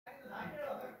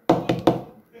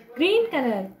green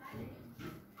color,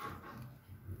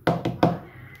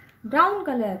 brown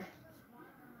color,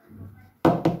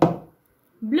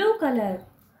 blue color,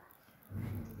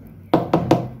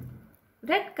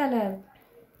 red color,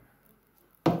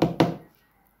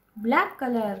 black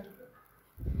color,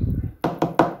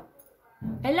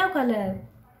 yellow color,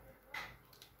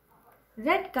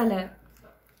 red color.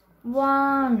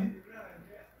 1.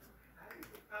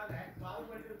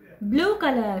 Blue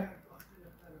color.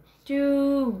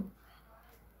 2.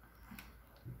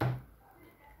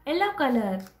 Yellow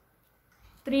color.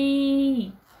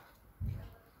 3.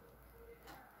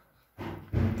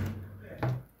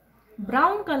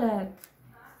 Brown color.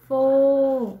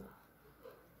 4.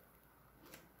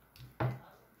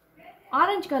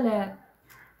 Orange color.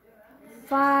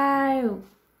 5.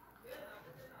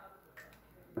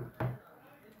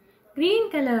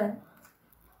 Green color.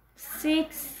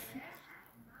 6.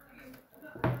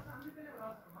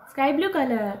 Sky blue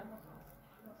color.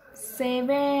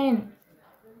 7.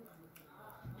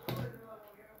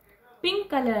 Pink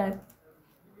color.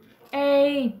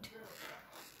 8.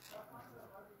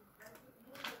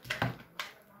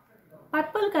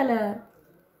 Purple color.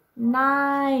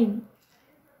 9.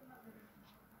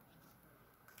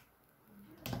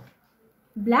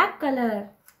 Black color.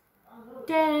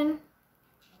 10.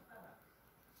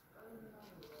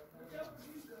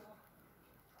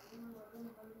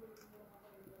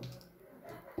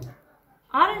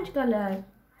 Orange color.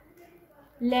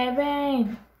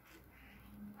 11.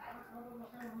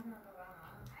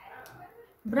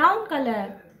 Brown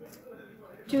color.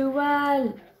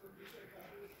 12.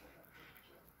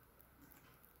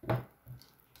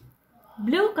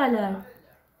 Blue color.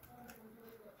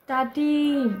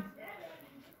 13.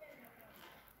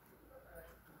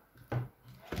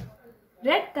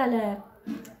 Red color.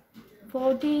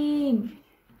 14.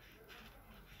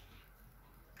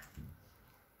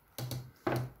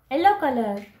 Yellow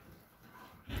color.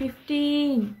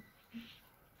 15.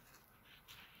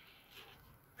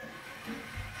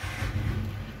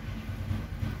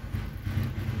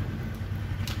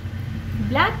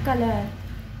 Black color.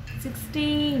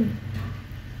 16.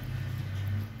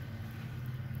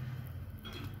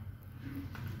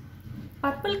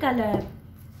 Purple color.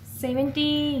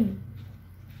 17.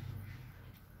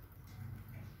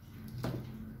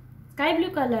 Sky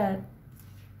blue color.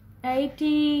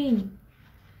 18.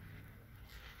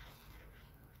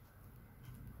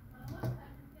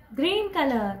 Green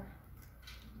color.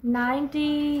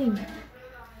 19.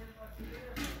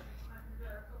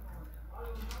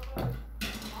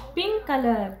 Pink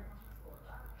color.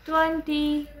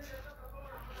 20.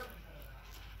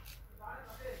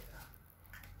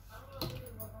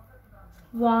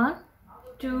 One,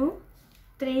 2,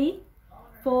 3,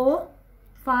 4,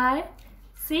 5,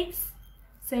 6,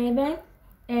 7,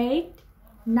 8,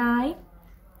 9,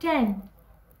 10,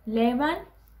 11,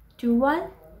 12,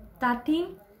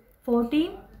 13,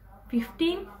 14,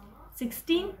 15,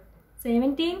 16,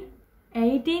 17,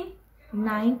 18,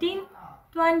 19,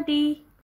 20.